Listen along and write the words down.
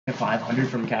500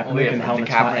 from Kaepernick, Oh, yeah, and the but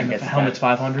helmet's, helmet's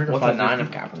 500 or What's a 550? 9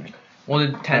 of Kaepernick? Well,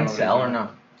 did 10 sell or no?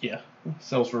 Yeah,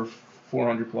 sells for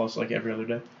 400 plus like every other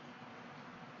day.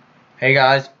 Hey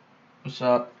guys, what's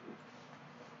up?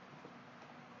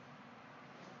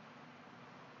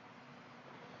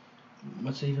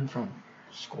 What's it even from?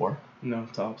 Score? No,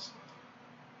 tops.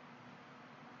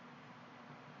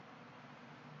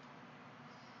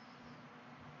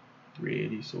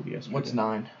 $380 sold yesterday. What's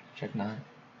 9? Check 9.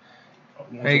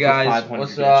 One Hey for guys, 500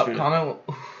 what's up? yesterday. Comment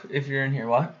if you're in here.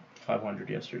 What? 500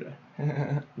 yesterday.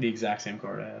 The exact same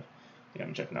card I have. Yeah,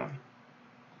 I'm checking 9.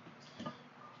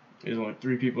 There's only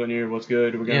 3 people in here. What's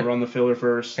good? We're gonna run the filler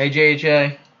first. Hey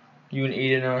JHA, you and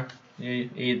Eden are.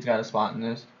 Eden's got a spot in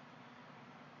this.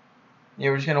 Yeah,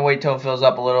 we're just gonna wait till it fills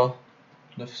up a little,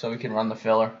 so we can run the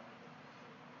filler.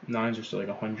 9s are still like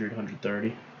 100,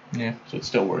 130. Yeah. So it's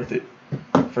still worth it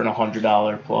for an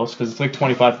 $100 plus because it's like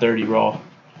 25, 30 raw,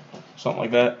 something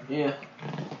like that. Yeah.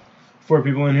 4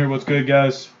 people in here. What's good,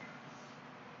 guys?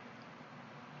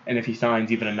 And if he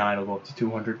signs, even a 9 will go up to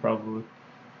 200 probably.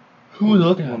 Who was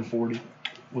looking at him? 140.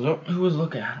 What's up? Who was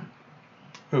looking at him?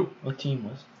 Who? What team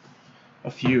was?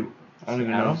 A few. I don't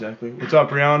even know exactly. What's up,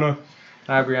 Brianna?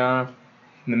 Hi, Brianna.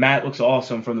 And the mat looks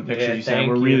awesome from the pictures you sent. thank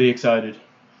We're you. really excited.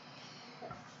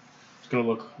 It's gonna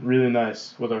look really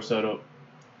nice with our setup.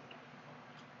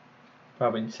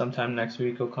 Probably sometime next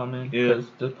week he'll come in Yeah. because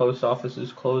the post office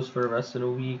is closed for the rest of the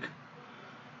week.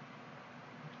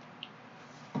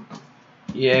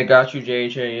 Yeah, got you,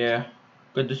 JHA. Yeah,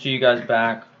 good to see you guys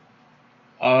back.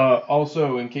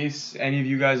 Also, in case any of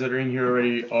you guys that are in here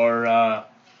already are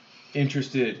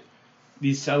interested,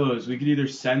 these cellos, we could either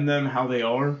send them how they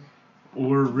are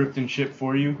or ripped and shipped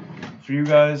for you. For you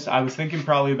guys, I was thinking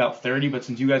probably about 30, but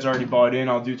since you guys already bought in,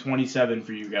 I'll do 27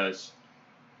 for you guys.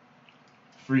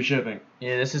 Free shipping.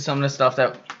 Yeah, this is some of the stuff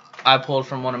that I pulled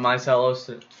from one of my cellos,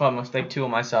 from like 2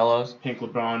 of my cellos. Pink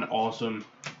LeBron, awesome.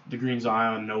 The green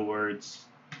Zion, no words.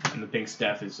 And the pink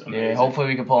Steph is amazing. Yeah, hopefully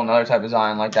we can pull another type of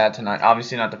Zion like that tonight.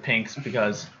 Obviously not the pinks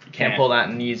because you can't pull that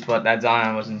in these, but that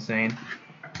Zion was insane.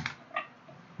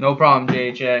 No problem,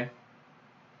 JHA.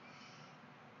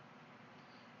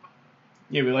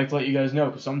 Yeah, we like to let you guys know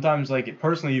because sometimes, like,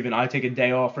 personally, even I take a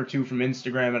day off or 2 from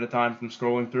Instagram at a time from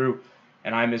scrolling through,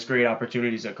 and I miss great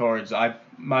opportunities at cards.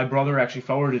 My brother actually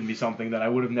forwarded me something that I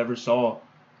would have never saw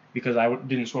because I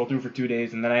didn't scroll through for 2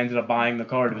 days, and then I ended up buying the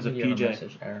card. It was a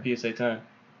PJ, PSA 10.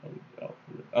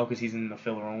 Oh, because he's in the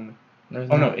filler only.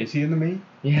 No, is he in the main?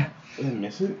 Yeah. Did I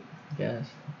miss it? Yes.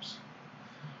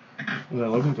 Was I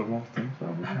looking at the wrong thing?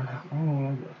 Probably. I don't know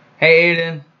what I got. Hey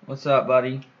Aiden, what's up,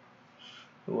 buddy?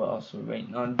 Who else we're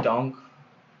waiting on? Dunk,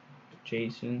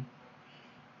 Jason.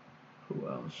 Who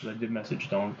else? I did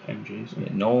message Dunk and Jason. Yeah,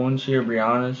 Nolan's here,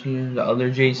 Brianna's here. The other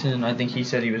Jason, I think he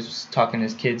said he was tucking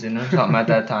his kids in or something at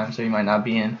that time, so he might not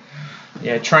be in.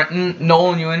 Yeah, Trenton,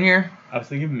 Nolan, you in here? I was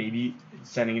thinking maybe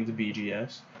sending it to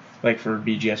BGS, like for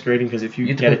BGS grading, because if you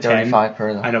get a 10, 35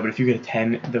 per though. I know, but if you get a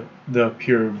 10, the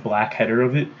pure black header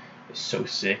of it is so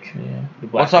sick. Yeah. The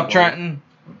black What's up, Trenton?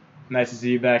 Nice to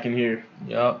see you back in here.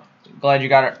 Yup. Glad you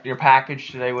got your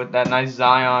package today with that nice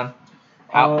Zion.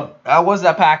 How was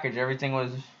that package? Everything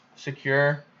was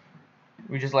secure.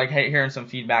 We just like hearing some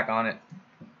feedback on it.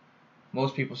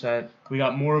 Most people said we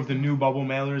got more of the new bubble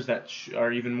mailers that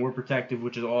are even more protective,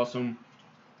 which is awesome.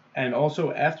 And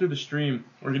also, after the stream,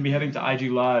 we're going to be heading to IG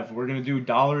Live. We're going to do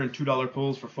 $1 and $2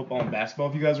 pulls for football and basketball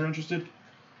if you guys are interested.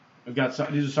 I've got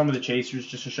these are some of the chasers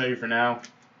just to show you for now.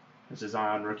 This is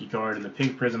Zion rookie card and the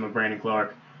pink prism of Brandon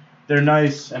Clark. They're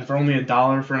nice, and for only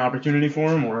 $1 for an opportunity for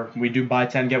them, or we do buy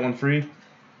 10, get 1 free.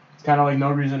 It's kind of like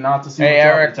no reason not to see Hey,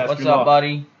 Eric, what's what's up,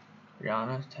 buddy?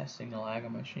 Brianna's testing the lag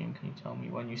on my stream. Can you tell me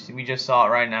when you see? We just saw it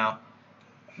right now.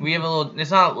 We have a little,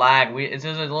 it's not lag. There's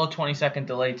a little 20-second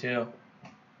delay, too.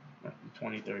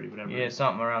 20, 30, whatever. Yeah,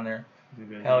 something around there.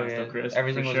 Good. Hell yeah.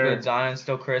 Everything was good. Zion's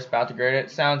still crisp. About to grade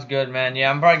it. Sounds good, man. Yeah,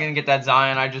 I'm probably going to get that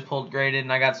Zion. I just pulled graded,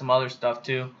 and I got some other stuff,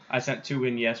 too. I sent 2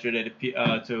 in yesterday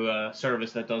to a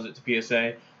service that does it to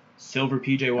PSA. Silver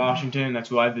PJ Washington, that's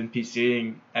who I've been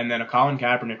PCing. And then a Colin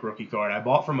Kaepernick rookie card. I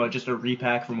bought from just a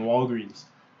repack from Walgreens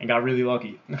and got really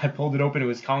lucky. I pulled it open. It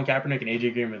was Colin Kaepernick and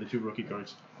AJ Green were the 2 rookie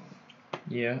cards.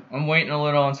 Yeah, I'm waiting a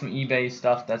little on some eBay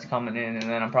stuff that's coming in, and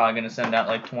then I'm probably going to send out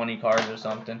like 20 cards or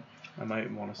something. I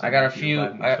might want to send I got a few few.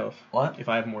 if I have more stuff. What? If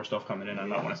I have more stuff coming in, I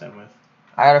might want to send with.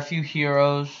 I got a few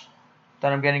heroes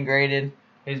that I'm getting graded.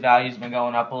 His value's been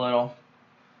going up a little.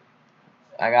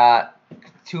 I got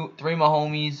 3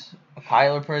 Mahomes, a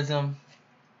Kyler Prism.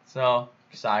 So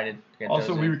excited to get Also,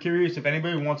 those we in. were curious if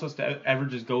anybody wants us to ever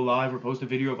just go live or post a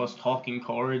video of us talking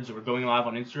cards or going live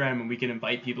on Instagram, and we can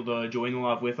invite people to join the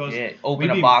live with us. Yeah, open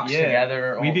a box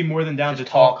together. We'd be more than down to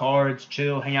just talk talk. cards,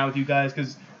 chill, hang out with you guys,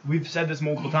 because we've said this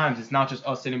multiple times. It's not just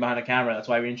us sitting behind a camera. That's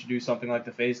why we introduced something like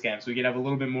the face cam, so we can have a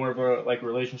little bit more of a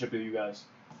relationship with you guys.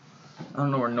 I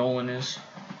don't know where Nolan is.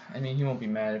 I mean, he won't be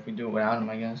mad if we do it without him,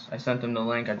 I guess. I sent him the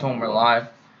link. I told him we're live.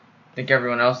 I think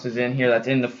everyone else is in here that's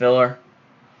in the filler.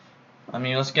 I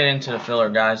mean, let's get into the filler,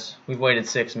 guys. We've waited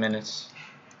 6 minutes.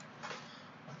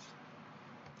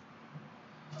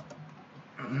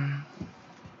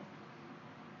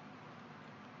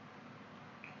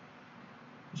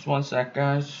 Just one sec,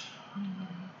 guys.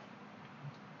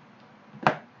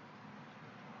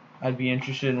 I'd be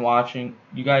interested in watching.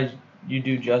 You guys, you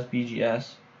do just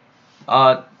BGS.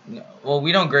 Well,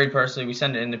 we don't grade personally. We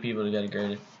send it in to people to get it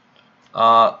graded.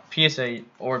 PSA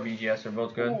or BGS are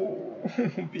both good. Oh,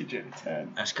 BJ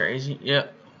 10. That's crazy.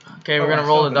 Yep. Okay, we're gonna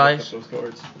roll the dice. Those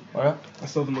cards. What? I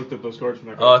still haven't looked up those cards from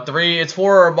that card. 3. It's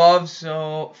 4 or above,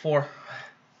 so 4.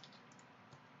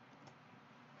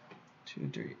 2,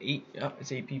 3, 8. Yep,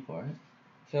 it's 8 people, right?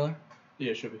 Filler?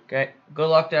 Yeah, it should be. Okay. Good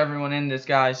luck to everyone in this,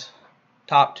 guys.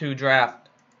 Top 2 draft.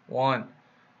 1,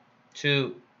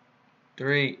 2,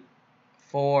 3,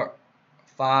 4,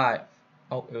 5.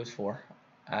 Oh, it was 4.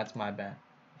 That's my bad.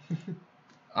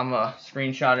 I'm gonna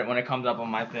screenshot it when it comes up on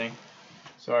my thing.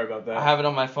 Sorry about that. I have it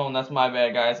on my phone. That's my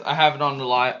bad, guys. I have it on the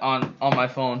on my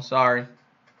phone. Sorry.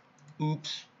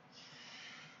 Oops.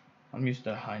 I'm used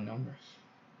to high numbers.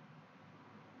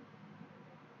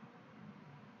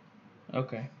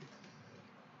 Okay.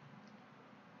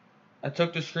 I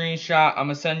took the screenshot. I'm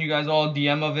gonna send you guys all a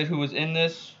DM of it who was in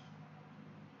this.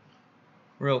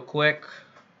 Real quick.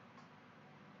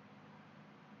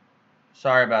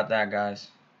 Sorry about that, guys.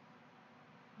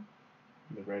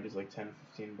 The red is like 10,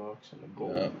 $15, and the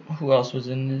gold. Who else was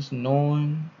in this?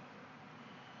 Nolan.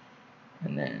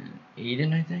 And then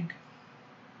Aiden, I think.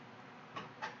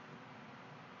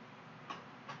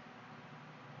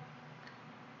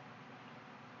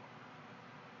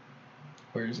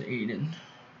 Where's Aiden?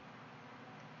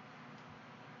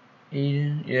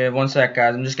 Aiden. Yeah, one sec,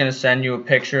 guys. I'm just going to send you a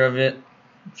picture of it.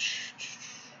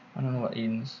 I don't know what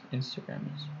Aiden's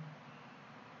Instagram is.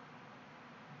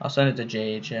 I'll send it to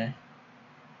JHA.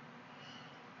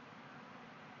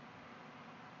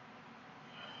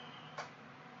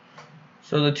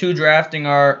 So the 2 drafting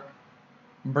are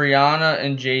Brianna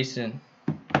and Jason.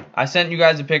 I sent you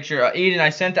guys a picture. Aiden,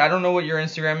 I don't know what your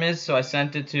Instagram is, so I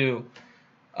sent it to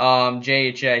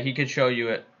JHA. He could show you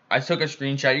it. I took a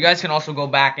screenshot. You guys can also go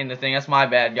back in the thing. That's my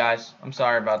bad, guys. I'm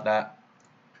sorry about that.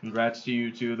 Congrats to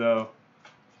you too, though.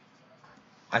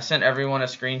 I sent everyone a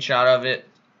screenshot of it.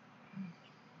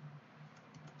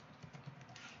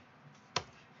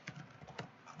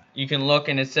 You can look,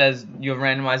 and it says you have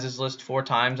randomized this list 4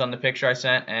 times on the picture I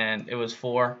sent, and it was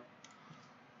 4.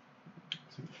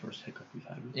 It's like the first hiccup we've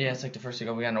had. Yeah, it's like the first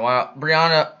hiccup we had in a while.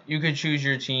 Brianna, you could choose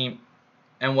your team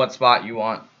and what spot you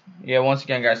want. Yeah, once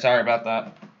again, guys, sorry about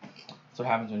that. That's what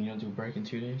happens when you don't do a break in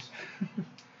 2 days.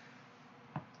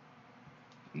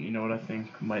 You know what I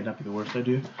think might not be the worst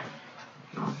idea?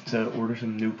 To order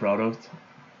some new product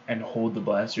and hold the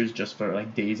blasters just for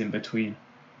like days in between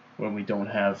when we don't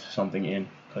have something in,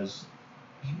 because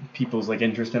people's like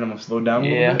interest in them have slowed down a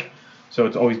little bit. So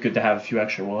it's always good to have a few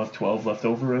extra. We'll have 12 left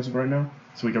over as of right now,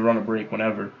 so we can run a break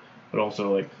whenever. But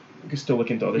also like we can still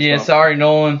look into other stuff. Yeah, sorry,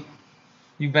 Nolan.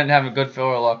 You've been having good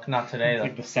filler luck. Not today, though.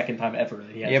 It's like the second time ever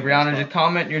that he has. Yeah, Brianna, just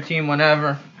comment your team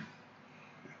whenever.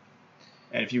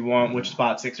 And if you want which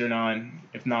spot, 6 or 9.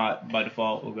 If not, by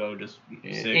default, we'll go just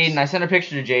 6. Aiden, I sent a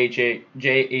picture to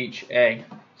JHA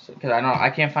because I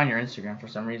can't find your Instagram for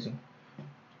some reason.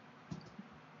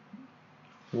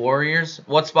 Warriors,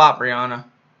 what spot, Brianna?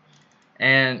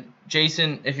 And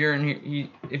Jason, if you're in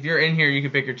here, you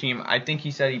can pick your team. I think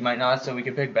he said he might not, so we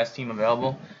can pick best team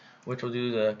available, which will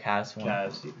do the Cavs one.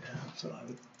 Cavs, yeah. So I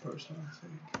would personally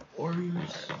think.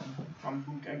 Warriors.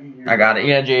 I got it.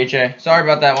 Yeah, JHA. Sorry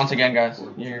about that once again, guys.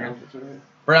 You're good.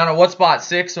 Brianna, what spot?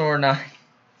 6 or 9?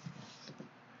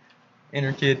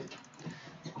 Inner kid.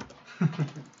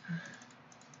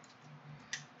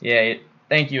 Yeah.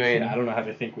 Thank you, Aiden. Yeah, I don't know how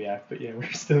they think we act, but yeah,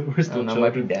 we're still I don't know, children.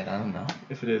 might be dead. I don't know.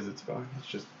 If it is, it's fine. It's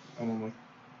just I'm on like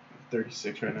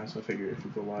 36 right now, so I figure if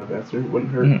we go live after, it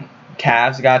wouldn't hurt.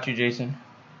 Cavs got you, Jason.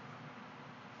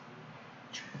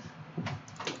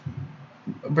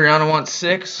 Brianna wants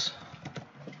 6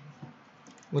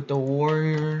 with the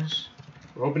Warriors.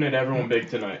 We're hoping to everyone big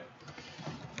tonight.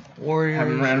 Warriors.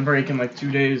 Haven't ran a break in like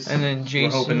 2 days. And then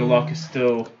Jason. We're hoping the luck is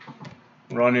still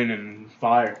running and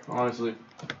fire, honestly.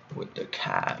 with the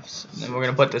Cavs. And then we're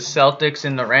going to put the Celtics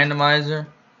in the randomizer.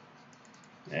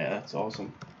 Yeah, that's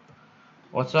awesome.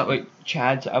 What's up? Wait,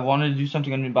 Chad, I wanted to do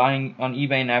something. I've been buying on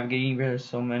eBay, navigating eBay. There's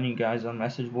so many guys on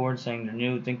message boards saying they're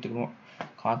new. Think the more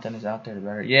content is out there, the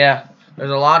better. Yeah, there's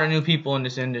a lot of new people in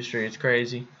this industry. It's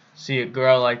crazy. See it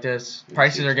grow like this.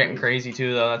 Prices are getting crazy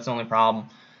too, though. That's the only problem.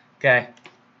 Okay,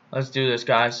 let's do this,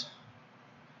 guys.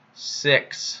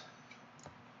 6.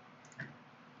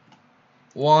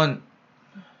 1,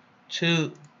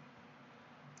 2,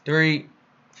 3,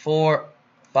 4,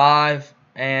 5,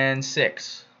 and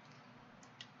 6.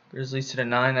 Grizzlies to the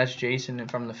 9. That's Jason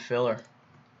from the filler.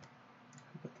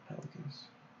 The Pelicans.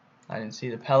 I didn't see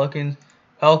the Pelicans.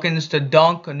 Pelicans to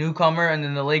Dunk, a newcomer, and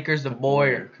then the Lakers to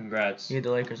Boyer. Congrats. He had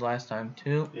the Lakers last time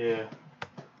too. Yeah.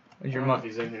 Where's your I don't know if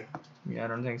he's in here. Yeah, I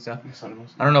don't think so. I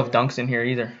I don't know if Dunk's in here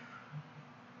either.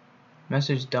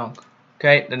 Message Dunk.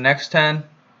 Okay, the next 10.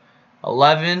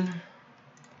 11.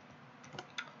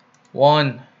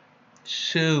 1,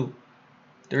 2,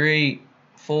 3,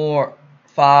 4,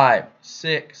 5,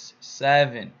 6,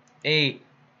 7, 8,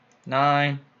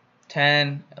 9,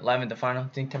 10, 11. The final.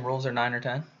 Think Timberwolves are 9 or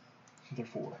 10? They're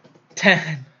 4.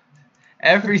 10.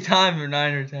 Every time they're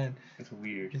 9 or 10. That's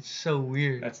weird. It's so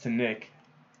weird. That's to Nick.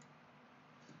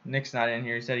 Nick's not in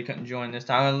here. He said he couldn't join this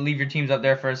time. I'm going to leave your teams up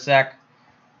there for a sec.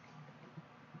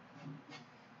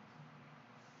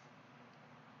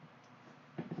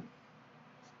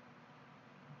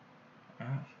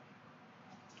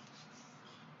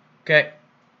 Okay.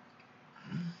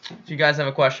 If you guys have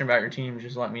a question about your teams,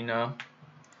 just let me know.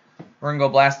 We're going to go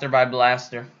blaster by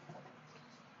blaster.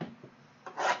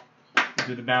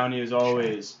 Do the bounty as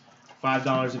always.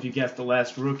 $5 if you guess the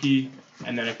last rookie,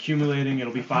 and then accumulating,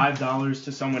 it'll be $5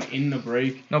 to someone in the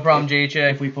break. No problem,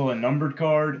 JHA. If we pull a numbered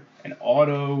card, an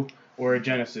auto, or a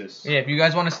Genesis. Yeah, if you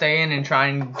guys want to stay in and try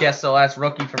and guess the last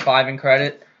rookie for 5 in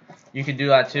credit, you could do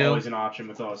that too. Always an option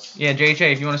with us. Yeah,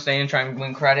 JHA, if you want to stay in and try and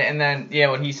win credit. And then, yeah,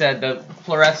 what he said, the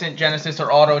fluorescent Genesis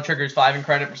or auto triggers 5 in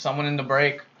credit for someone in the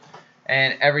break.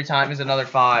 And every time is another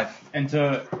 5. And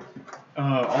to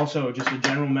also, just a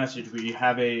general message, we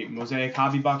have a Mosaic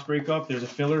hobby box breakup. There's a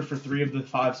filler for 3 of the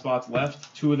 5 spots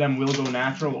left. 2 of them will go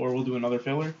natural, or we'll do another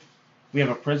filler. We have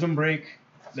a prism break.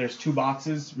 There's 2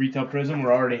 boxes, retail prism.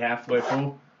 We're already halfway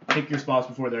full. Pick your spots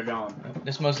before they're gone.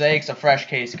 This Mosaic's a fresh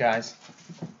case, guys.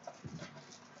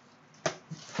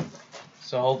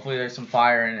 So hopefully there's some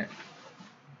fire in it.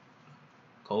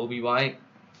 Kobe White.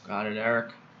 Got it,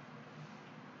 Eric.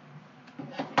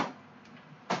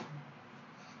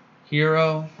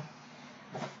 Hero.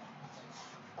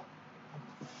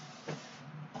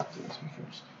 Do this one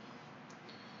first.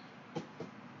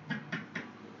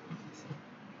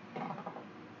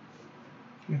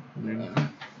 Yeah,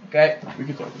 Okay. we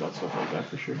could talk about stuff like that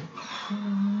for sure.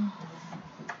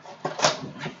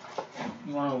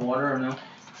 You want a water or no?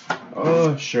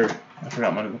 Oh, sure. I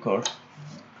forgot mine in the car.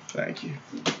 Thank you.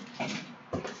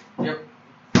 Yep.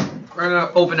 We're going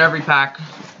to open every pack,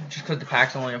 just because the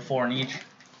packs only have 4 in each.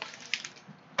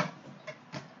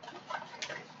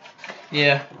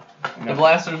 Yeah. The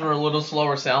blasters were a little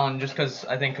slower selling just because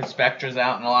I think Spectra's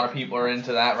out and a lot of people are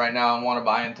into that right now and want to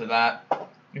buy into that.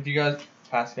 If you guys,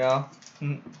 Pascal,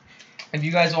 if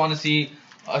you guys want to see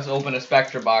us open a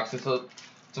Spectra box, it's a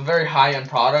very high-end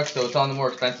product, so it's on the more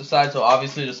expensive side. So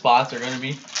obviously the spots are going to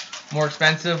be more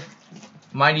expensive.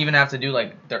 Might even have to do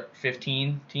like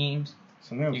 15 teams.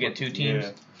 You get 2 teams.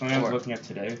 Yeah. Something I was looking at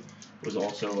today was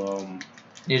also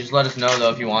You just let us know though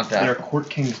if you want that. there are Court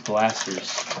Kings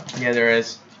blasters Yeah, there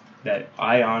is. that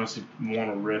I honestly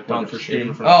want to rip Dunk for City.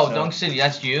 stream for Oh, myself. Dunk City,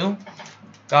 that's you?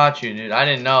 Got you, dude. I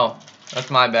didn't know. That's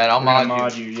my bad. I'll We're gonna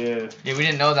mod you. Yeah. Yeah, we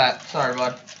didn't know that. Sorry,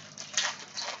 bud.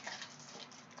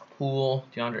 Poole,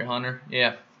 DeAndre Hunter.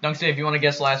 Yeah. Dunk City, if you want to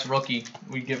guess last rookie,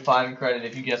 we give 5 in credit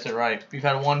if you guess it right. We've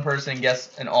had 1 person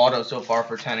guess an auto so far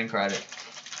for 10 in credit.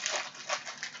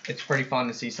 It's pretty fun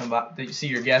to see somebody see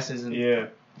your guesses, and Yeah.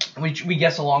 we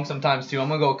guess along sometimes too. I'm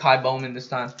gonna go with Kai Bowman this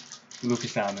time.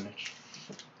 Lucas Dominich.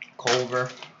 Culver.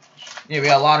 Yeah, we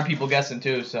got a lot of people guessing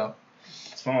too, so.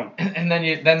 It's fun. And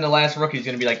then the last rookie is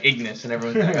gonna be like Ignis, and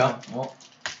everyone's like, oh, well,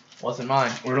 wasn't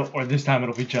mine. Or this time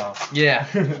it'll be John. Yeah.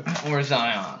 Or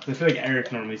Zion. I feel like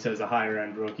Eric normally says a higher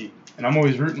end rookie, and I'm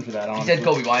always rooting for that. He Honestly. said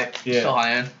Kobe White. Yeah. Still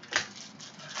high end.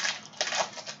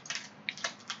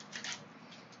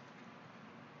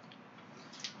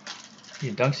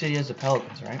 Yeah, Dunk City has the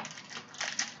Pelicans, right?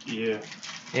 Yeah.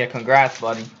 Yeah, congrats,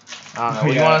 buddy. I don't know. What do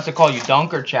you Yeah. want us to call you,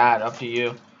 Dunk or Chad? Up to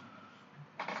you.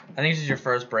 I think this is your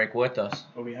first break with us.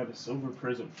 Oh, we have a silver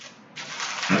prism.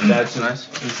 That's nice.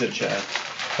 He said Chad.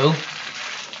 Who?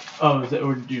 Oh,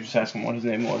 or did you just ask him what his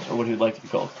name was, or what he'd like to be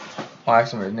called? Oh, I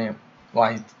asked him for his name.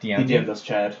 Why he DM'd He you? DM'd us,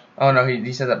 Chad. Oh no,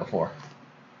 he said that before.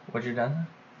 What'd you done?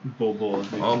 Bull.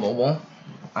 Oh, Bull.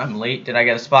 I'm late. Did I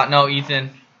get a spot? No, Ethan.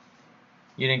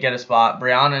 You didn't get a spot.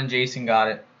 Brianna and Jason got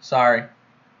it. Sorry.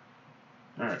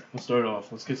 Alright, let's start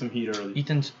off. Let's get some heat early.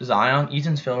 Ethan's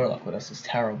filler luck with us is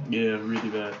terrible. Yeah, really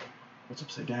bad. What's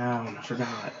upside down? I forgot.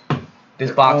 This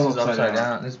They're box all is upside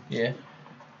down. Yeah.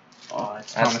 Oh,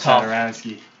 it's That's Thomas tough.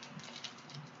 Satoransky.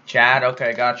 Chad,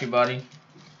 okay, got you, buddy.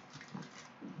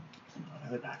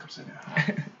 Another back upside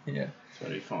down. Yeah. It's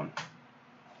gonna be fun.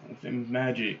 Things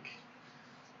magic.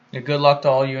 Yeah. Good luck to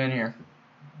all you in here.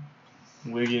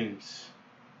 Wiggins.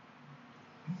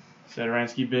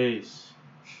 Satoransky base.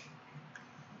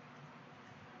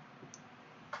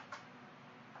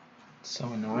 So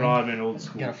annoying. Rodman, old You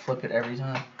school. gotta flip it every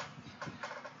time.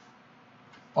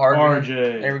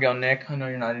 RJ. There we go, Nick. I know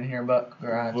you're not in here, but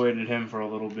congrats. Avoided him for a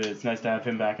little bit. It's nice to have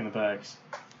him back in the packs.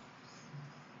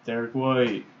 Derek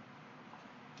White.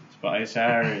 Tobias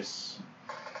Harris.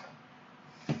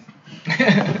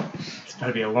 It's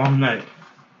gotta be a long night.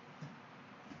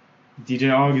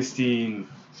 DJ Augustine.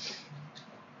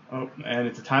 Oh, and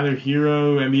it's a Tyler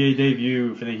Hero NBA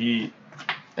debut for the Heat.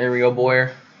 There we go,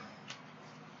 Boyer.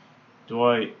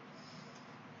 Dwight.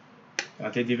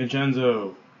 Dante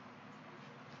DiVincenzo.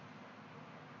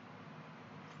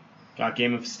 Got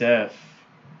Game of Steph.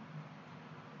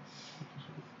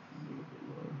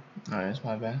 Alright, that's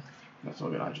my bad. That's all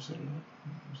good. I just said it.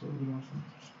 Just a little bit off.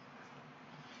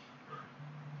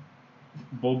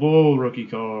 Bull rookie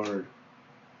card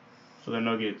for the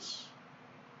Nuggets.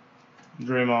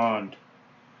 Draymond.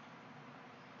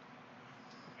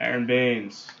 Aaron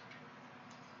Baines.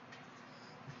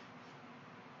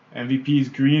 MVP's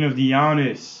green of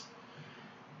Giannis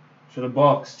for the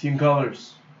Bucks. Team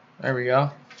colors. There we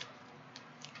go.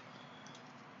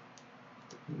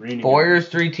 Raining Boyer's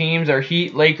 3 teams are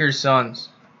Heat, Lakers, Suns.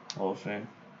 Hall of Fame.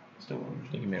 Still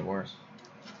I think you made it worse.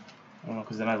 I don't know,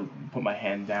 because then I put my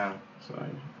hand down. So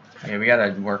Yeah, we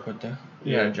gotta work with the.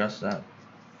 We gotta Yeah. adjust that.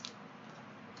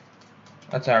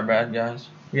 That's our bad, guys.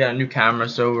 We got a new camera,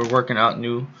 so we're working out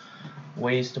new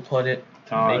ways to put it,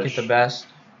 make it the best.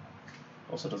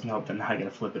 Also doesn't help that now I gotta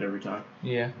flip it every time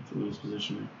Yeah. to lose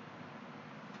positioning.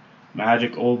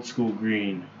 Magic old school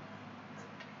green.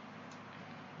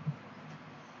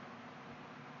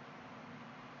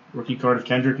 Rookie card of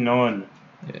Kendrick Nunn.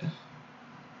 Yeah.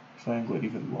 Triangle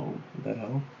even low. Would that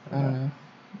help? I don't know.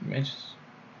 Maybe just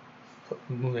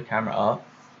move the camera up.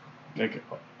 Like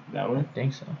that way? I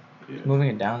think so. Yeah. Moving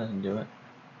it down doesn't do it.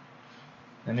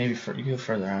 And maybe you go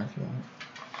further on if you want.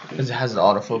 Because it has the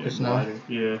autofocus now. Wider.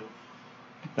 Yeah.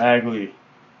 Bagley.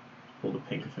 Pull the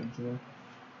pink of him today.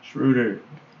 Schroeder.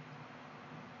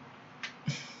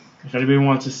 If anybody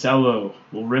wants a cello,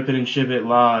 we'll rip it and ship it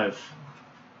live.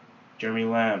 Jeremy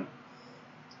Lamb.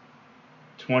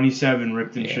 27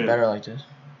 ripped and Yeah, shipped. better like this.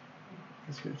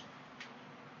 That's good.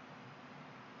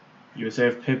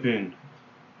 USAF Pippen.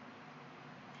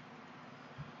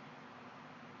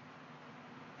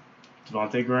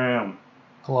 Devontae Graham.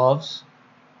 Gloves?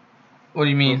 What do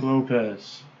you mean? Brook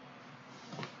Lopez.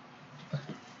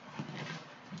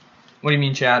 What do you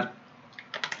mean, Chad?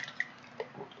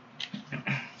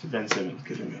 To Ben Simmons.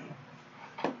 Good to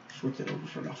know. Flipped it over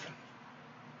for nothing.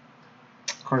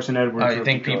 Carson Edwards. Oh, you rookie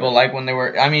think people card. like when they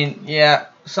wear... I mean, yeah,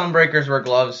 some breakers wear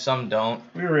gloves, some don't.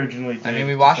 We originally did. I mean,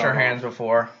 we washed our hands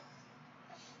before.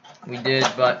 We did,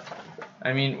 but...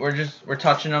 I mean, we're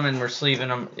touching them and we're sleeving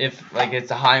them. If, like,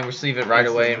 it's a high, we sleeve it right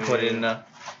away and put it in the...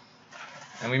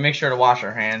 And we make sure to wash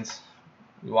our hands.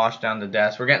 We wash down the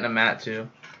desk. We're getting a mat, too.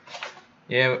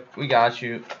 Yeah, we got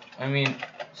you. I mean,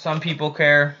 some people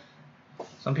care.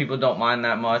 Some people don't mind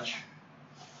that much.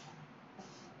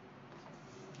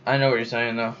 I know what you're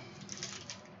saying, though.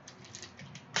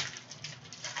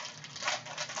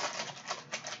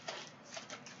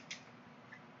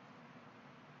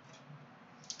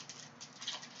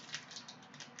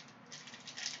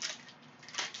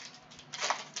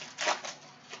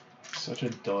 Such a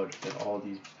dud that all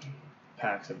these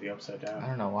packs have the upside I down.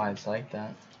 don't know why it's like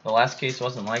that. The last case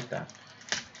wasn't like that.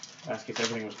 Last case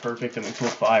everything was perfect and we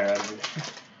pulled fire out of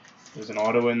it. There was an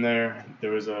auto in there.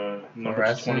 There was a number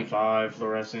Fluorescent. 25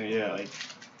 fluorescent. Yeah, like,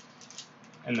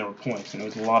 and there were points, and it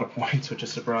was a lot of points, which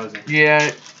is surprising.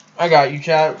 Yeah, I got you,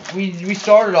 Chad. We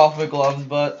started off with gloves,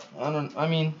 but I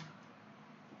mean,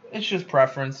 it's just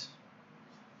preference.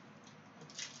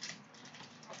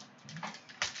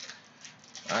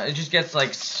 It just gets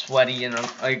like sweaty and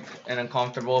and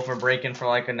uncomfortable if we're breaking for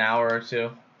like an hour or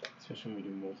two. Especially when we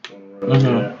do multiple in a row.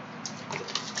 Mhm.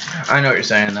 Yeah. I know what you're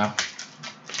saying, though.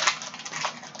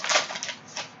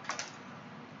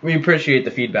 We appreciate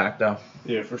the feedback, though.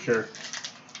 Yeah, for sure.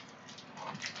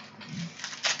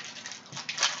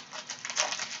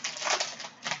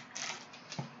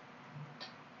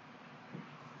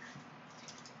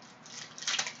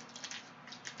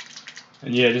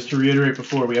 And yeah, just to reiterate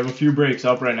before, we have a few breaks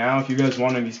up right now. If you guys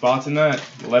want any spots in that,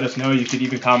 let us know. You could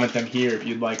even comment them here if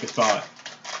you'd like a spot,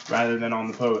 rather than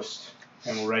on the post.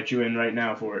 And we'll write you in right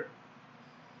now for it.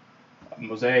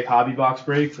 Mosaic hobby box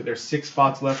break. There's 6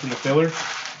 spots left in the filler.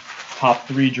 Top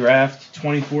 3 draft,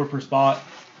 24 per spot.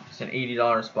 It's an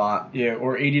 $80 spot. Yeah,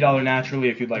 or $80 naturally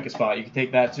if you'd like a spot. You can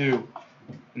take that too.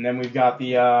 And then we've got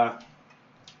the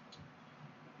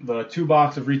 2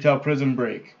 box of retail prism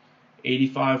break.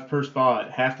 85 per spot.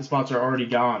 Half the spots are already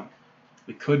gone.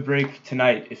 We could break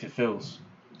tonight if it fills.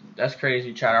 That's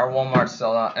crazy, Chad. Our Walmart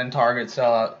sell out and Target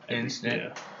sell out instant.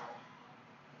 Yeah.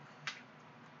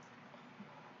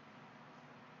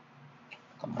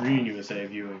 Green USA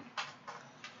viewing.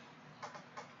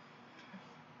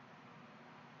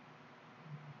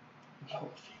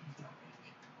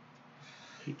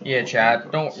 Yeah,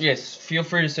 Chad. Feel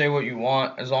free to say what you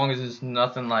want as long as it's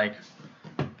nothing like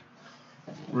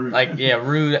rude.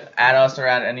 Rude at us or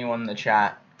at anyone in the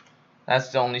chat. That's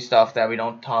the only stuff that we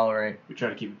don't tolerate. We try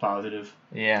to keep it positive.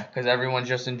 Yeah, because everyone's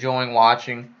just enjoying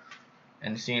watching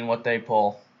and seeing what they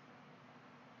pull.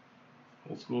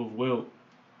 Old school of Wilt.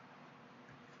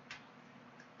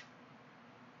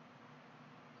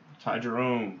 Ty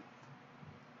Jerome.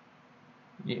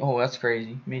 Yeah, oh, that's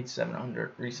crazy. Made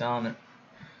 700 reselling it.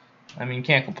 I mean,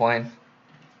 can't complain.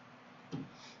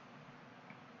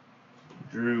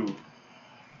 Drew.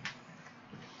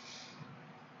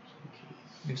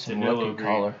 Do some rookie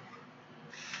color.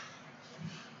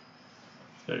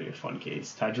 That'd be a fun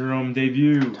case. Ty Jerome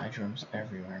debut. Ty Jerome's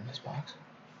everywhere in this box.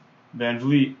 Van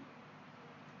Vliet.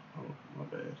 Oh, my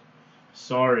bad.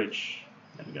 Sarge.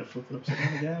 And we gotta flip it upside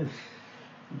down again.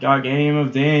 Got Game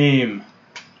of Dame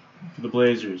for the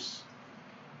Blazers.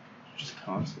 Just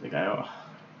constant. The guy.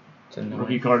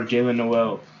 Rookie card of Jalen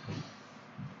Noel.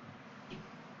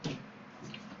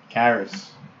 Karras.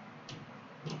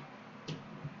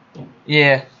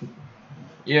 Yeah.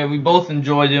 Yeah, we both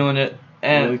enjoy doing it.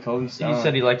 And really he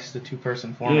said he likes the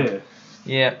 2-person format.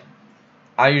 Yeah. Yeah.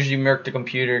 I usually merc the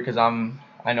computer because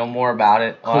I know more about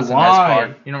it. Kawhi. That's a nice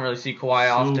card. You don't really see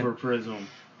Kawhi often. Silver Prism.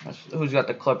 Who's got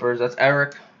the Clippers? That's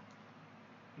Eric.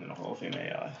 And the Hall of Fame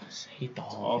AI. I hate the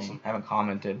Hall of Fame. Awesome. I haven't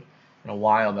commented in a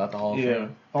while about the Hall of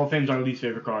Fame. Hall of Fame's our least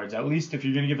favorite cards. At least if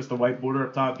you're going to give us the white border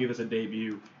up top, give us a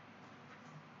debut.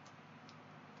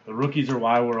 The rookies are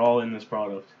why we're all in this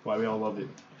product. Why we all love it.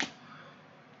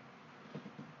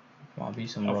 I'll be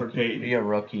Alfred Payton. Be a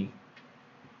rookie.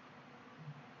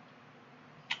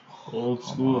 Old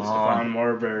school Stephon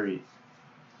Marbury.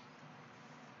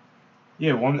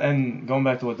 Yeah, and going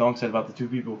back to what Donk said about the 2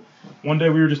 people. One day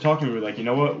we were just talking, we were like, you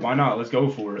know what, why not? Let's go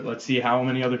for it. Let's see how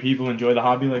many other people enjoy the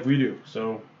hobby like we do.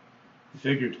 So, we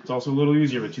figured. It's also a little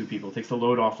easier with 2 people. It takes the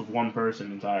load off of one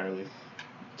person entirely.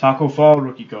 Taco Fall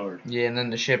rookie card. Yeah, and then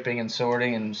the shipping and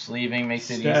sorting and sleeving makes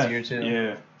it easier too.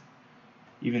 Yeah.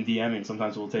 Even DMing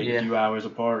sometimes will take a few hours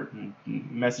apart and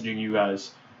messaging you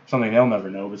guys. Something they'll never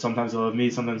know, but sometimes they'll have me,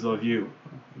 sometimes they'll have you.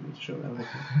 Show that.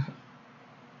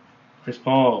 Chris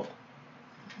Paul.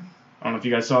 I don't know if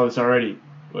you guys saw this already,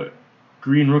 but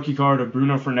green rookie card of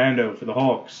Bruno Fernando for the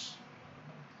Hawks.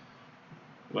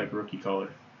 Like rookie color.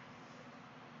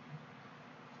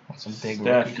 That's some big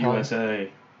Steph, rookie color.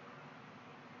 USA.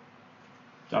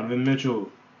 Donovan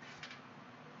Mitchell.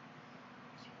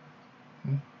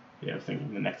 Yeah, I was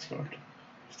thinking the next card.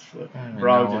 Flip.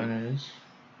 Brogdon. It is.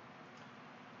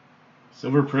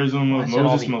 Silver Prism of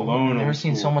Moses Malone. I've never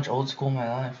seen so much old school in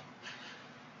my life.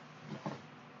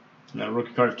 And that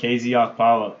rookie card of KZ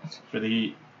Okpala for the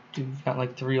Heat. Dude, we've got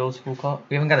like 3 old school colors.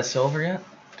 We haven't got a silver yet?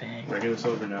 Dang. Regular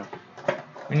silver now.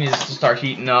 We need to start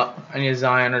heating up. I need a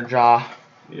Zion or Ja.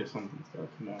 Yeah, something's got to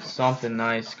come out. Something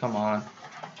nice. Come on.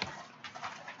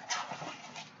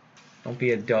 Don't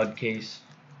be a dud case.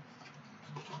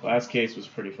 Last case was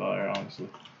pretty fire, honestly.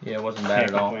 Yeah, it wasn't bad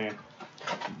at all.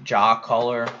 Ja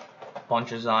color.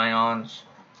 Bunch of Zions.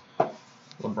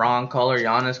 LeBron color.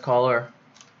 Giannis color.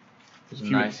 It was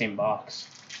nice. In the same box.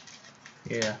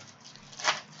 Yeah.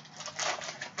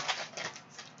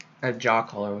 That Ja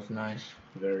color was nice.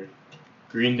 Very.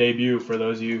 Green debut for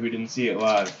those of you who didn't see it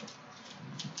live.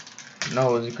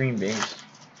 No, it was a green base.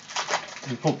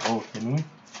 We pulled both, didn't we?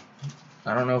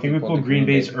 I don't know if we pulled green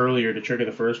base earlier to trigger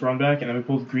the first run back, and then we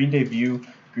pulled green debut,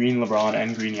 green LeBron,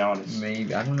 and green Giannis.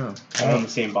 Maybe. I don't know. All in the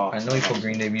same box. I know we pulled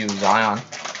green debut Zion.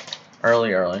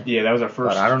 Early. Yeah, that was our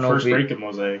first break of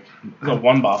Mosaic. It was a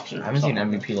 1-boxer. I haven't seen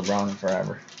MVP LeBron in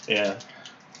forever. Yeah.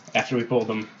 After we pulled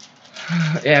him.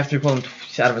 Yeah, after we pulled him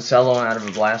out of a cello and out of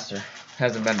a blaster.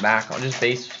 Hasn't been back. On just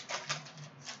base.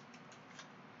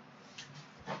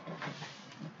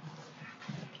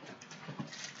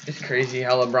 It's crazy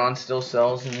how LeBron still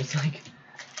sells, and it's like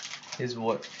his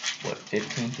what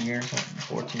 15th year or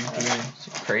something, 14th year. It's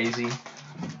a crazy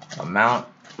amount,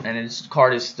 and his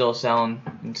card is still selling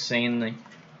insanely.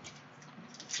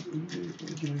 I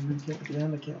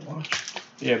can't watch.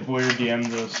 Yeah, Boyer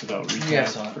DM'd us about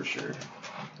recap for sure.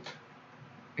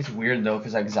 It's weird though,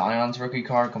 cause like Zion's rookie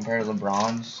card compared to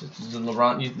LeBron's,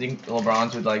 you think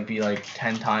LeBron's would like be like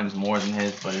 10 times more than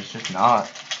his, but it's just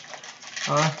not.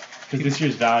 Because this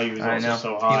year's value is also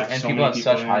so high. And people have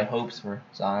such high hopes for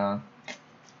Zion.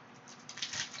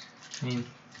 I mean,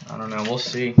 I don't know. We'll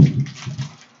see.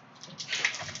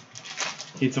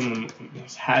 He has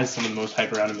some of the most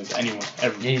hype around him as anyone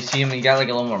ever. Yeah, you see him. He got like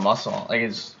a little more muscle. Like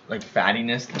his like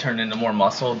fattiness turned into more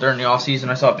muscle during the off season.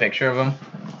 I saw a picture of him.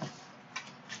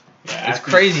 Yeah, it's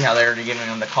crazy how they're already giving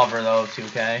him the cover though of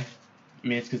 2K. I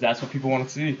mean, it's because that's what people want to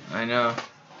see. I know.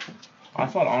 I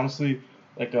thought honestly,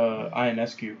 like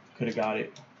INSQ could have got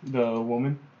it. The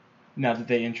woman. Now that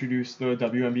they introduced the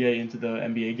WNBA into the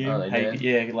NBA game. Oh, they did?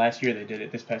 Yeah, last year they did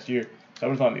it. This past year. So I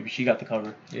would have thought maybe she got the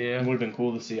cover. Yeah. It would have been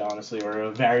cool to see, honestly, or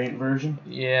a variant version.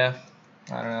 Yeah.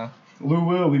 I don't know. Lou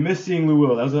Will. We missed seeing Lou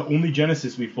Will. That was the only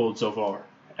Genesis we pulled so far.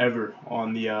 Ever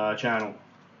on the channel.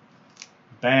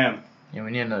 Bam. Yeah,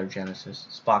 we need another Genesis.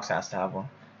 This box has to have one.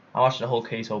 I watched the whole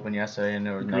case open yesterday, and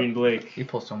there was Green Blake. He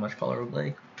pulled so much color with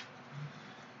Blake.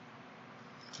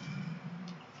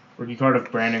 Rookie card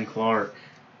of Brandon Clark.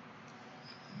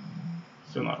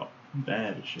 Still not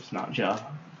bad. It's just not Ja.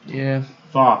 Yeah.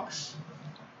 Fox.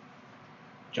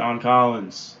 John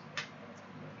Collins.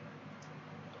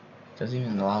 Doesn't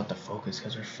even allow it to focus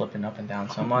because we're flipping up and down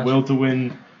so much. Will to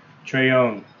win. Trae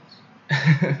Young.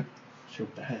 So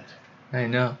bad. I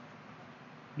know.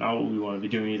 Not what we want to be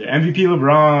doing either. MVP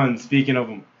LeBron. Speaking of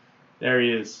him, there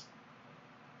he is.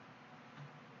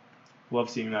 Love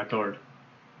seeing that card.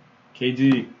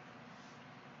 KD.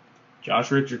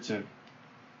 Josh Richardson.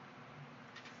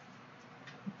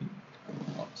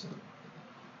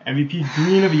 MVP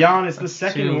Green of Giannis, the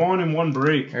second one in one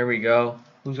break. There we go.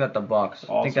 Who's got the Bucks?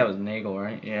 Awesome. I think that was Nagel,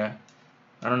 right? Yeah.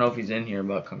 I don't know if he's in here,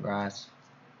 but congrats.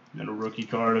 And a rookie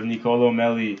card of Nicolo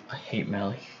Melli. I hate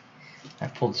Melli. I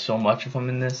pulled so much of him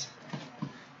in this.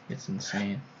 It's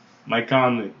insane. Mike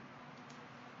Conley.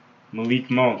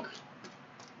 Malik Monk.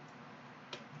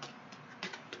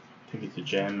 I think it's a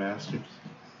Jam Masters.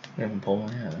 We haven't pulled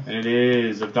one yet. And it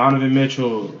is of Donovan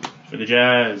Mitchell for the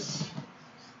Jazz.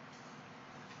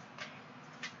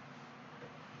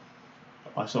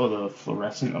 I saw the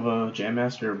fluorescent of a Jam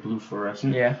Master, or blue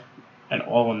fluorescent. Yeah. And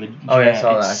all on the Jam. Oh yeah, I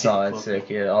saw that. I saw that. Sick.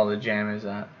 Yeah, all the Jam is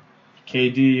that.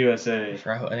 KD USA. I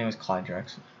think it was Clyde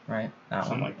Drexler, right? That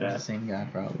Something one. like that. The same guy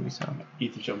probably. So.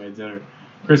 Ethan Show made dinner.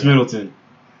 Chris Middleton.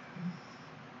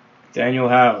 Daniel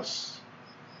House.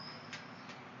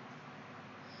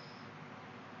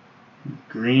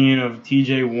 Green of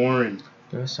TJ Warren.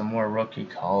 There's some more rookie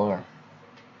color.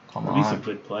 Come on. He's a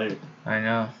good player. I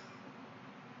know.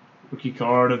 Rookie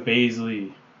card of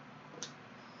Baisley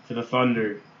for the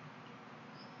Thunder.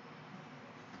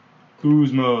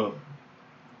 Kuzma.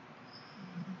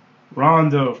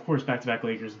 Rondo, of course, back-to-back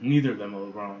Lakers. Neither of them are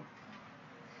LeBron.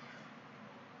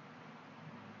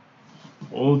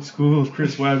 Old school of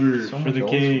Chris Webber So for the much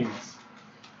Kings.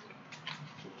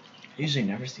 I usually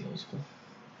never see old school.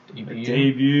 The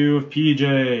debut of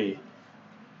PJ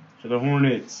for the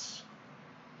Hornets.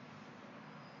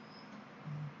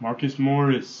 Marcus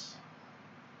Morris.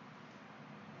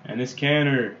 Ennis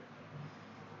Canner.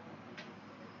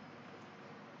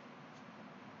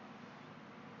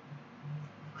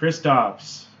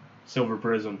 Kristaps. Silver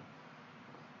Prism.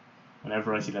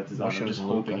 Whenever I see that design, I'm just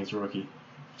hoping it's rookie.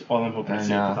 It's all I'm hoping to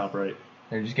see at the top right.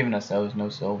 They're just giving us those, no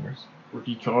silvers.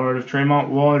 Rookie card of Tremont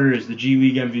Waters, the G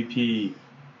League MVP.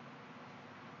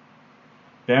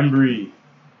 Bembry.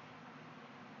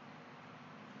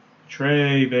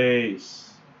 Trey Base.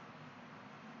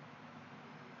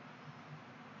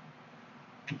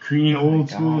 Green old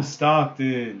school of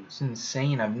Stockton. It's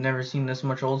insane. I've never seen this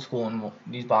much old school in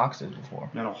these boxes before.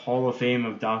 And a Hall of Fame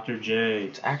of Dr. J.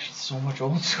 It's actually so much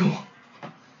old school.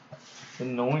 It's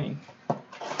annoying.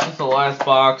 That's the last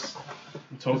box.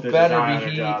 Let's hope there's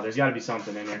a job. There's got to be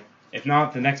something in here. If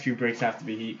not, the next few breaks have to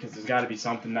be heat because there's got to be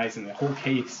something nice in the whole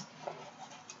case.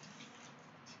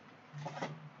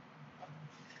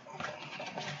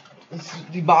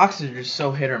 The boxes are just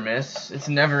so hit or miss. It's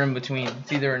never in between.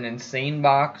 It's either an insane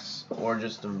box or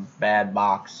just a bad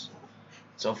box.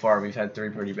 So far, we've had 3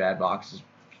 pretty bad boxes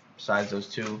besides those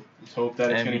 2. Let's hope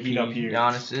that it's going to heat up here.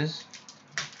 Giannis's.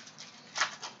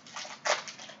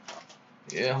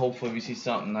 Yeah, hopefully we see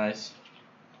something nice.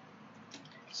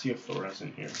 See a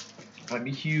fluorescent here. Might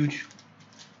be huge.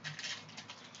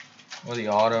 Or the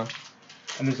auto.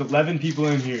 And there's 11 people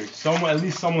in here. At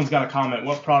least someone's got to comment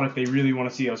what product they really want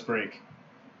to see us break.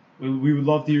 We would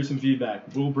love to hear some feedback.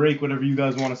 We'll break whatever you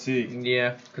guys want to see.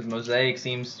 Yeah, because Mosaic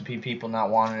seems to be people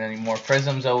not wanting it anymore.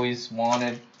 Prism's always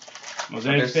wanted.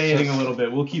 Mosaic's fading a little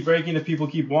bit. We'll keep breaking if people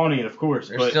keep wanting it, of course.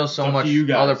 There's still so much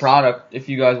other product. If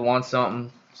you guys want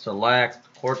something, select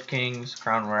Court Kings,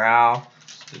 Crown Royale,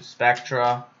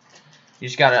 Spectra. You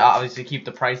just gotta obviously keep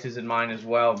the prices in mind as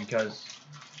well, because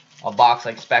a box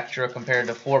like Spectra compared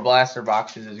to 4 blaster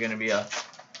boxes is gonna be a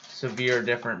severe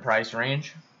different price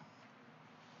range.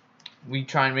 We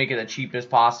try and make it the cheapest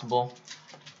possible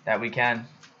that we can.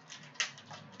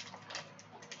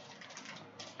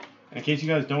 In case you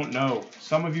guys don't know,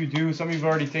 some of you do, some of you have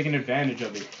already taken advantage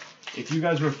of it. If you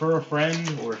guys refer a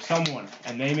friend or someone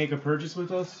and they make a purchase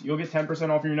with us, you'll get 10%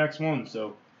 off your next one.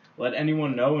 So let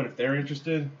anyone know, and if they're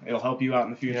interested, it'll help you out in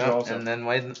the future also. And then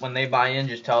when they buy in,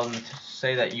 just tell them to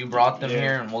say that you brought them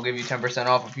here, and we'll give you 10%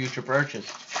 off a future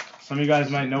purchase. Some of you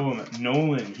guys might know him,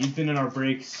 Nolan. He's been in our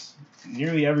breaks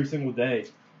nearly every single day.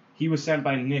 He was sent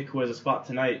by Nick, who has a spot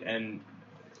tonight, and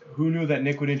who knew that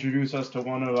Nick would introduce us to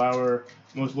one of our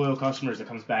most loyal customers that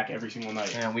comes back every single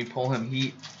night. And we pull him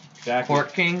heat. Exactly.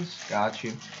 Court Kings, got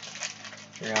you.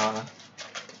 Rihanna.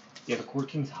 Yeah, the Court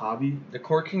Kings hobby. The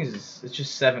Court Kings it's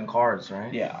just 7 cards,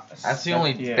 right? Yeah. That's the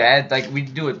only bad. Like we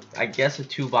do it, I guess a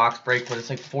 2-box break, but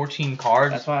it's like 14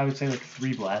 cards. That's why I would say like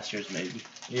 3 blasters maybe.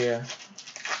 Yeah.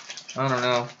 I don't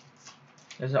know.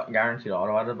 Is it guaranteed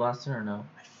auto out of the blaster or no?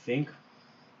 I think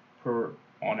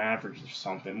on average or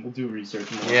something. We'll do research.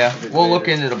 Yeah, we'll look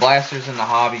into the blasters in the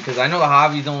hobby, because I know the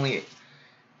hobby's only,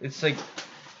 it's like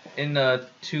in the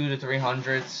 200 to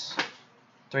 300s,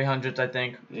 300s I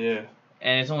think. Yeah.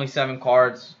 And it's only 7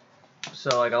 cards,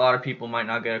 so like a lot of people might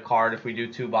not get a card if we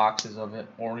do 2 boxes of it,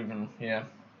 or even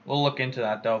we'll look into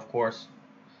that though, of course.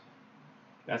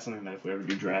 That's something that if we ever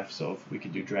do drafts, so if we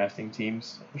could do drafting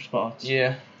teams or spots.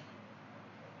 Yeah.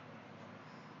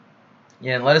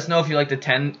 Yeah, and let us know if you like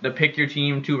the pick your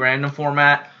team 2 random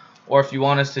format, or if you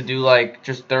want us to do like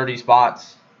just 30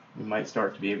 spots. We might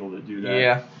start to be able to do that.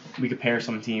 Yeah. We could pair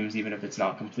some teams even if it's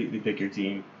not completely pick your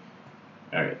team.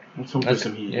 Alright, let's hope there's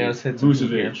some heat. Yeah, let's hit some heat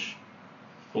here.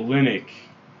 Olenek.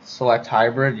 Select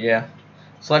hybrid, yeah.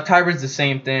 Select hybrid's the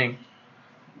same thing.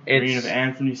 Green of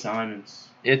Anthony Simons.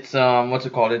 It's what's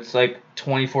it called? It's like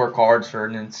 24 cards for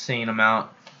an insane amount.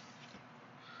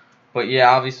 But yeah,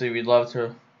 obviously we'd love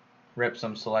to rip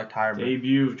some select hybrid.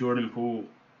 Debut of Jordan Poole.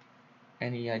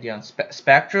 Any idea on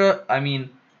Spectra? I mean,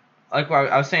 like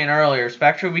what I was saying earlier,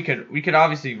 Spectra we could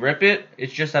obviously rip it.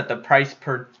 It's just at the price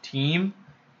per team.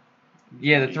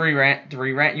 Yeah, the 3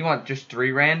 you want just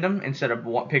 3 random instead of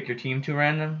pick your team 2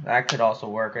 random. That could also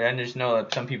work. I just know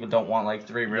that some people don't want like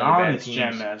 3 really bad teams.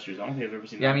 Gem Masters. I don't think I've ever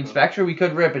seen that. Yeah, I mean Spectra we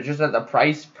could rip. It's just that the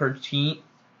price per team.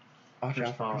 Per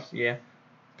spot. Yeah,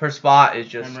 per spot is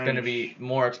just going to be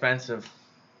more expensive,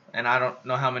 and I don't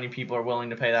know how many people are willing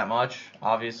to pay that much,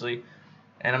 obviously.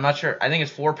 And I'm not sure. I think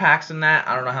it's 4 packs in that.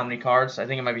 I don't know how many cards. I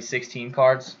think it might be 16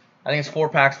 cards. I think it's 4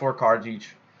 packs, 4 cards each.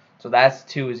 So that's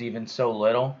 2 is even so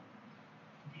little.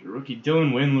 Your rookie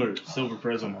Dylan Windler, Silver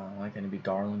Prism. Like going to be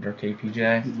Garland or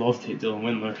KPJ. We'd love to take Dylan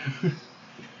Windler.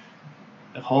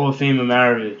 The Hall of Fame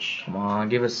Amarovich. Come on,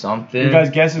 give us something. Your guys'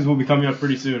 guesses will be coming up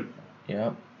pretty soon.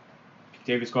 Yep.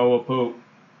 Davis Caldwell Pope.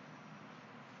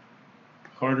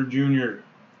 Carter Jr.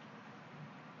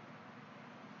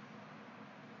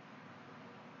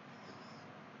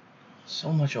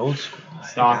 So much old school.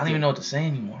 Stockton. I don't even know what to say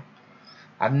anymore.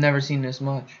 I've never seen this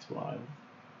much. It's wild.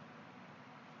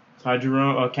 Ty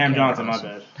Jerome, Cam Johnson, my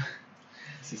bad. I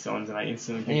see someone and I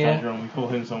instantly think Ty Jerome. We pull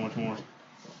him so much more.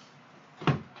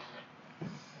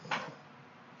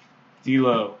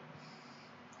 D'Lo.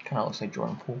 Kind of looks like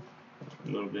Jordan Poole. A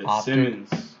little bit. Optic.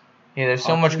 Simmons. Yeah, there's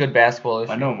so much good basketball.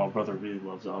 I know my brother really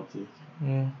loves Optic.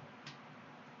 Yeah.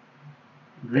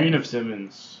 Green of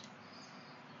Simmons.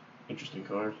 Interesting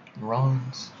card.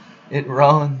 Runs. It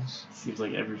runs. Seems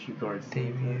like every few cards.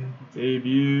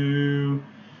 Debut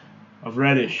of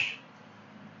Reddish.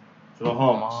 For the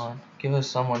Hawks. Come on. Give us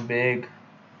someone big.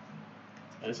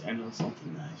 Let's end on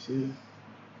something nice, yeah.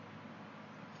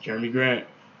 Jeremy Grant.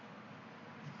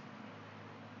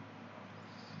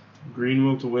 Green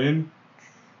will to win.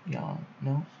 Yeah,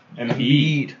 no.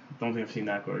 Embiid. Don't think I've seen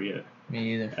that card yet.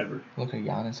 Me either. Ever. Look at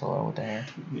Giannis hello with the hair.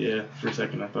 Yeah, for a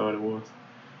second I thought it was.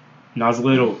 Nas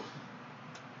Little.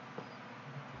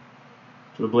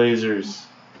 For the Blazers.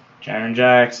 Jaren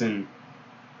Jackson.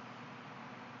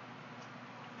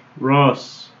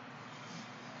 Russ.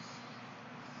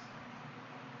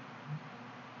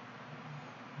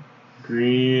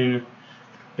 Green.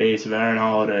 Base of Aaron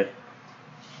Holiday.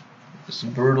 It's a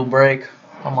brutal break.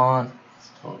 Come on. It's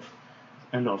tough.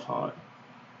 End off hot.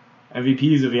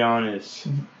 MVPs of Giannis.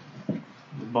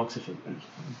 The Bucks have hit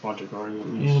a bunch of cards at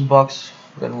least. The Bucks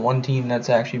been one team that's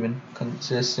actually been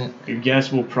consistent. Your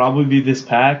guess will probably be this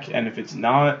pack, and if it's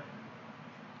not,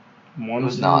 one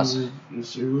Who's of Nas?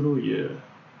 Mr. Little, yeah.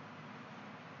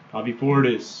 Bobby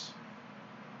Portis.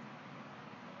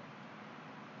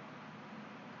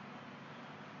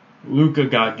 Luka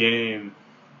got game.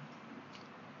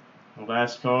 The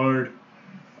last card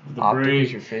of the Optic break.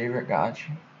 is your favorite,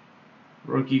 gotcha.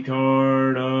 Rookie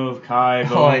card of Kai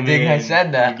Bowman. Oh, I think I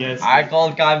said that. You guessed I it.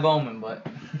 called Kai Bowman, but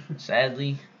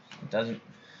sadly, it doesn't.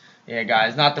 Yeah,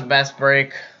 guys, not the best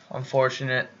break.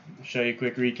 Unfortunate. I'll show you a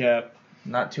quick recap.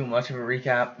 Not too much of a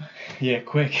recap. Yeah,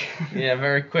 quick. Yeah,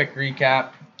 very quick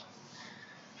recap.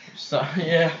 So,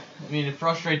 yeah, I mean, it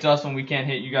frustrates us when we can't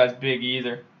hit you guys big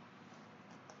either.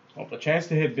 Well, the chance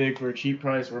to hit big for a cheap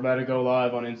price. We're about to go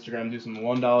live on Instagram, do some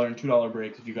 $1 and $2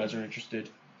 breaks if you guys are interested.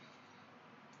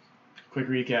 Quick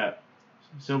recap.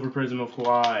 Silver Prism of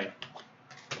Kawhi.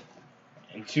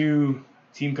 And 2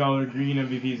 team color green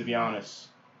MVPs of Giannis.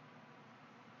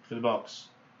 For the Bucks.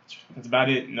 That's about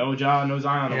it. No Zion, Yep,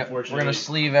 unfortunately. we're going to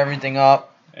sleeve everything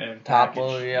up. And Top package.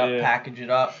 load it up, package it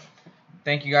up.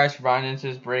 Thank you guys for buying into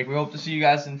this break. We hope to see you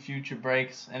guys in future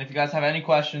breaks. And if you guys have any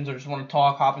questions or just want to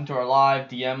talk, hop into our live,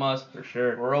 DM us. For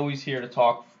sure. We're always here to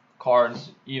talk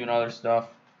cards, even other stuff.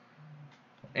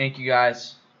 Thank you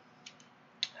guys.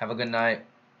 Have a good night.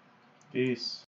 Peace.